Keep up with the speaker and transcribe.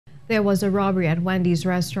There was a robbery at Wendy's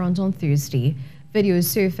restaurant on Thursday. Videos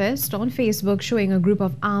surfaced on Facebook showing a group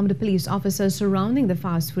of armed police officers surrounding the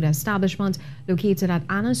fast food establishment located at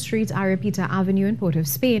Anna Street, Ariapita Avenue in Port of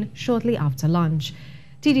Spain shortly after lunch.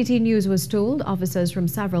 TDT News was told officers from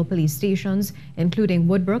several police stations, including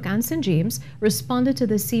Woodbrook and St. James, responded to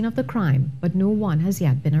the scene of the crime, but no one has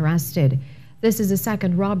yet been arrested. This is the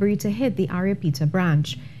second robbery to hit the Ariapita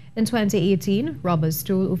branch. In 2018, robbers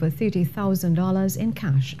stole over $30,000 in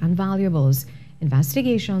cash and valuables.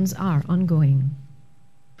 Investigations are ongoing.